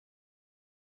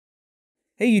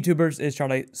Hey YouTubers, it's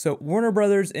Charlie. So Warner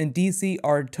Brothers and DC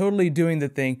are totally doing the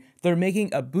thing. They're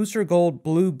making a Booster Gold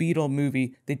Blue Beetle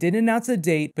movie. They didn't announce a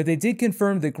date, but they did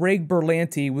confirm that Greg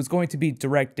Berlanti was going to be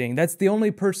directing. That's the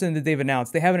only person that they've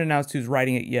announced. They haven't announced who's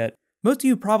writing it yet. Most of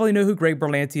you probably know who Greg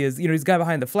Berlanti is. He's the guy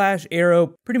behind The Flash,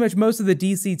 Arrow, pretty much most of the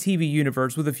DC TV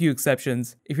universe with a few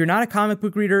exceptions. If you're not a comic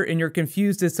book reader and you're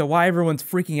confused as to why everyone's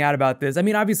freaking out about this,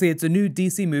 obviously it's a new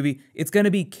DC movie. It's going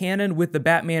to be canon with the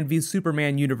Batman v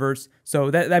Superman universe. So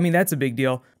that's a big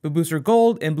deal. But Booster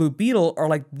Gold and Blue Beetle are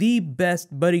like the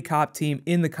best buddy cop team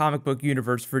in the comic book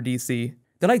universe for DC.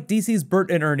 They're like DC's Bert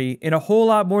and Ernie, and a whole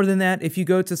lot more than that if you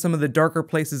go to some of the darker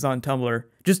places on Tumblr.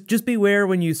 Just beware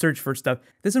when you search for stuff.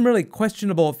 There's some really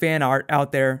questionable fan art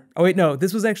out there. Oh wait, no,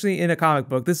 this was actually in a comic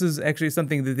book. This is actually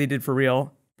something that they did for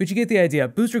real. But you get the idea.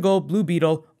 Booster Gold, Blue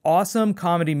Beetle, awesome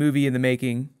comedy movie in the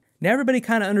making. Now everybody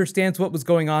kind of understands what was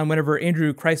going on whenever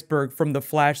Andrew Kreisberg from The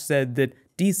Flash said that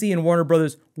DC and Warner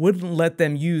Brothers wouldn't let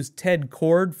them use Ted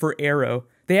Kord for Arrow.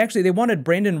 They wanted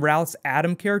Brandon Routh's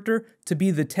Adam character to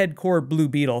be the Ted Kord Blue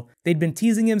Beetle. They'd been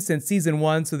teasing him since season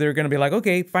 1, so they're going to be like,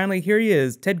 okay, finally here he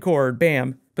is, Ted Kord,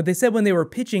 bam. But they said when they were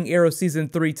pitching Arrow season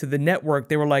 3 to the network,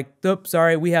 they were like, nope,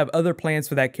 sorry, we have other plans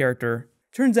for that character.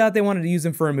 Turns out they wanted to use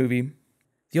him for a movie.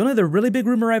 The only other really big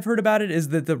rumor I've heard about it is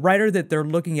that the writer that they're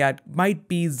looking at might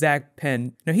be Zach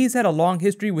Penn. Now he's had a long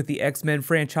history with the X-Men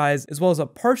franchise, as well as a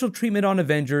partial treatment on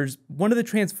Avengers, one of the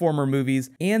Transformer movies,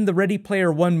 and the Ready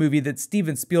Player One movie that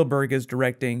Steven Spielberg is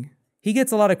directing. He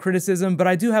gets a lot of criticism, but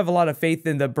I do have a lot of faith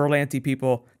in the Berlanti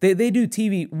people. They do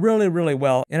TV really, really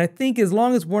well, and I think as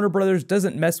long as Warner Brothers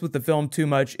doesn't mess with the film too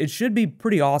much, it should be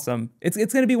pretty awesome. It's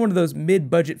going to be one of those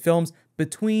mid-budget films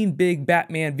between big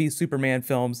Batman v Superman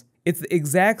films. It's the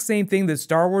exact same thing that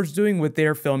Star Wars is doing with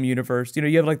their film universe.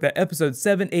 You have like the episode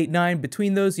 7, 8, 9.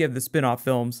 Between those, you have the Spinoff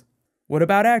films. What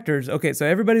about actors? Okay, so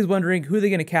everybody's wondering who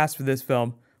they're going to cast for this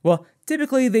film. Well,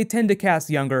 typically they tend to cast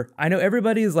younger. I know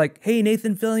everybody is like, hey,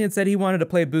 Nathan Fillion said he wanted to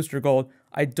play Booster Gold.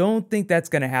 I don't think that's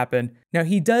going to happen. Now,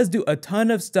 he does do a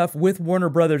ton of stuff with Warner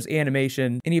Brothers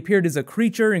Animation, and he appeared as a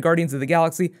creature in Guardians of the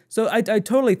Galaxy, so I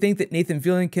totally think that Nathan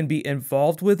Fillion can be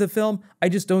involved with the film. I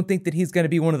just don't think that he's going to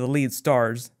be one of the lead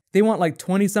stars. They want like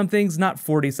 20-somethings, not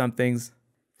 40-somethings.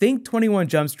 Think 21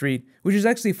 Jump Street, which is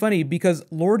actually funny because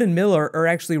Lord and Miller are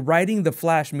actually writing the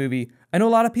Flash movie. I know a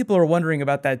lot of people are wondering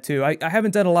about that too. I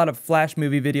haven't done a lot of Flash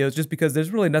movie videos just because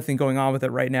there's really nothing going on with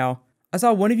it right now. I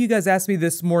saw one of you guys ask me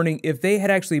this morning if they had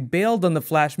actually bailed on the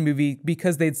Flash movie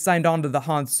because they'd signed on to the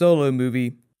Han Solo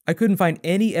movie. I couldn't find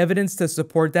any evidence to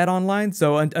support that online,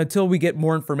 so until we get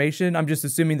more information, I'm just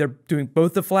assuming they're doing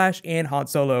both the Flash and Han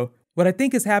Solo. What I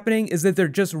think is happening is that they're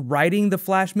just writing the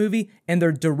Flash movie and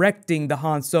they're directing the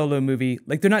Han Solo movie.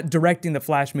 Like, they're not directing the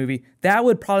Flash movie. That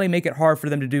would probably make it hard for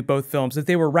them to do both films if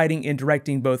they were writing and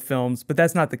directing both films, but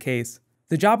that's not the case.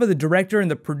 The job of the director and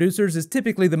the producers is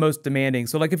typically the most demanding.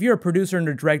 So like if you're a producer and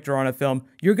a director on a film,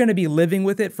 you're going to be living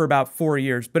with it for about 4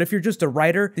 years. But if you're just a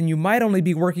writer, then you might only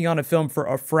be working on a film for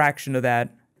a fraction of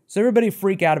that. So everybody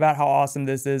freak out about how awesome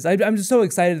this is. I'm just so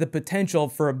excited at the potential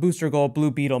for a Booster Gold Blue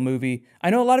Beetle movie. I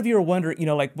know a lot of you are wondering,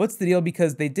 like what's the deal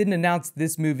because they didn't announce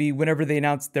this movie whenever they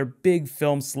announced their big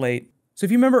film slate. So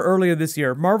if you remember earlier this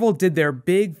year, Marvel did their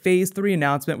big Phase 3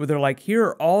 announcement where they're like, here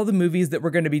are all the movies that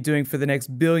we're going to be doing for the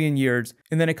next billion years.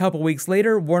 And then a couple weeks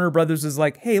later, Warner Brothers is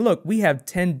like, hey look, we have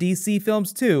 10 DC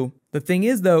films too. The thing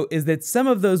is though, is that some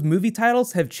of those movie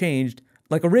titles have changed.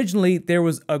 Like originally, there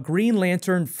was a Green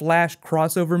Lantern Flash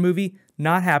crossover movie,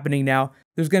 not happening now.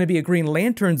 There's going to be a Green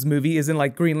Lanterns movie, as in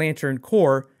like Green Lantern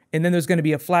Corps, and then there's going to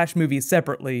be a Flash movie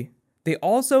separately. They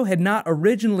also had not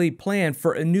originally planned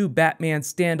for a new Batman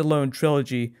standalone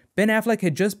trilogy. Ben Affleck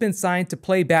had just been signed to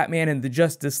play Batman in the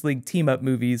Justice League team-up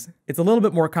movies. It's a little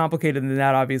bit more complicated than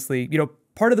that, obviously.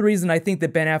 Part of the reason I think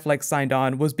that Ben Affleck signed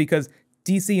on was because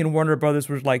DC and Warner Brothers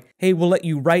was like, hey, we'll let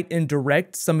you write and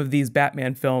direct some of these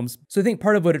Batman films. So I think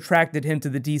part of what attracted him to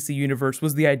the DC universe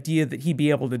was the idea that he'd be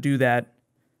able to do that.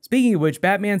 Speaking of which,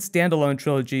 Batman's standalone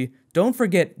trilogy, don't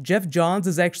forget Jeff Johns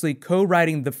is actually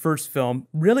co-writing the first film.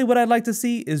 Really what I'd like to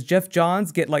see is Jeff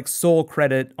Johns get like sole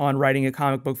credit on writing a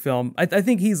comic book film. I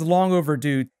think he's long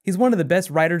overdue. He's one of the best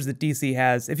writers that DC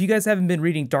has. If you guys haven't been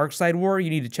reading Darkseid War,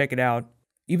 you need to check it out.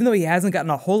 Even though he hasn't gotten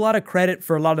a whole lot of credit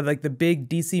for a lot of like the big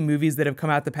DC movies that have come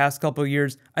out the past couple of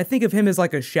years, I think of him as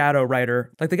like a shadow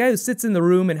writer, like the guy who sits in the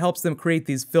room and helps them create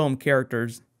these film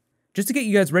characters. Just to get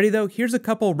you guys ready though, here's a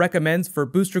couple recommends for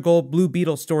Booster Gold Blue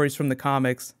Beetle stories from the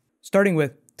comics. Starting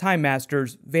with Time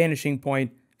Masters, Vanishing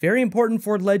Point. Very important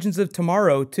for Legends of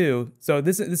Tomorrow too. So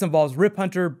this involves Rip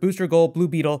Hunter, Booster Gold, Blue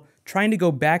Beetle, trying to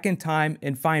go back in time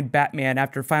and find Batman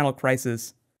after Final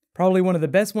Crisis. Probably one of the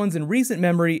best ones in recent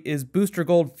memory is Booster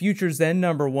Gold Future Zen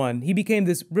 #1. He became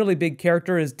this really big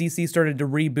character as DC started to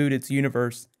reboot its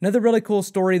universe. Another really cool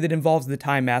story that involves the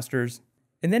Time Masters.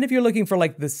 And then if you're looking for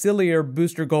like the sillier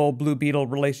Booster Gold Blue Beetle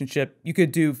relationship, you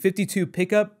could do 52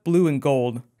 Pickup Blue and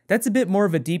Gold. That's a bit more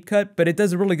of a deep cut, but it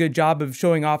does a really good job of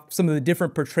showing off some of the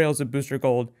different portrayals of Booster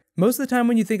Gold. Most of the time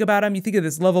when you think about him, you think of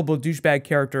this lovable douchebag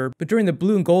character, but during the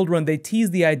Blue and Gold run, they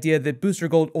tease the idea that Booster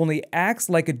Gold only acts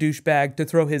like a douchebag to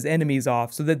throw his enemies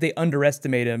off so that they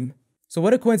underestimate him. So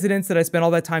what a coincidence that I spent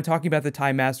all that time talking about the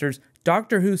Time Masters.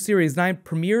 Doctor Who Series 9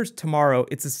 premieres tomorrow.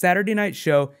 It's a Saturday night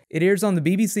show. It airs on the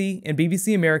BBC and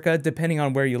BBC America, depending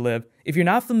on where you live. If you're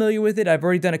not familiar with it, I've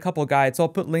already done a couple guides, so I'll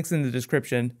put links in the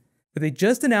description. But they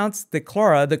just announced that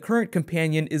Clara, the current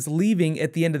companion, is leaving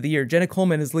at the end of the year. Jenna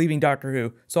Coleman is leaving Doctor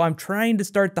Who. So I'm trying to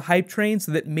start the hype train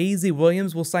so that Maisie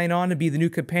Williams will sign on and be the new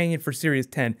companion for Series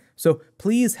 10. So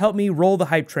please help me roll the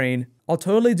hype train. I'll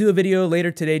totally do a video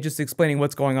later today just explaining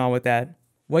what's going on with that.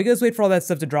 While you guys wait for all that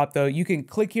stuff to drop though, you can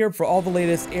click here for all the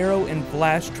latest Arrow and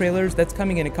Flash trailers. That's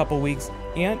coming in a couple weeks.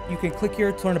 And you can click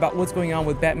here to learn about what's going on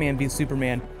with Batman v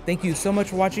Superman. Thank you so much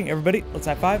for watching, everybody. Let's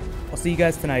high five. I'll see you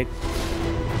guys tonight.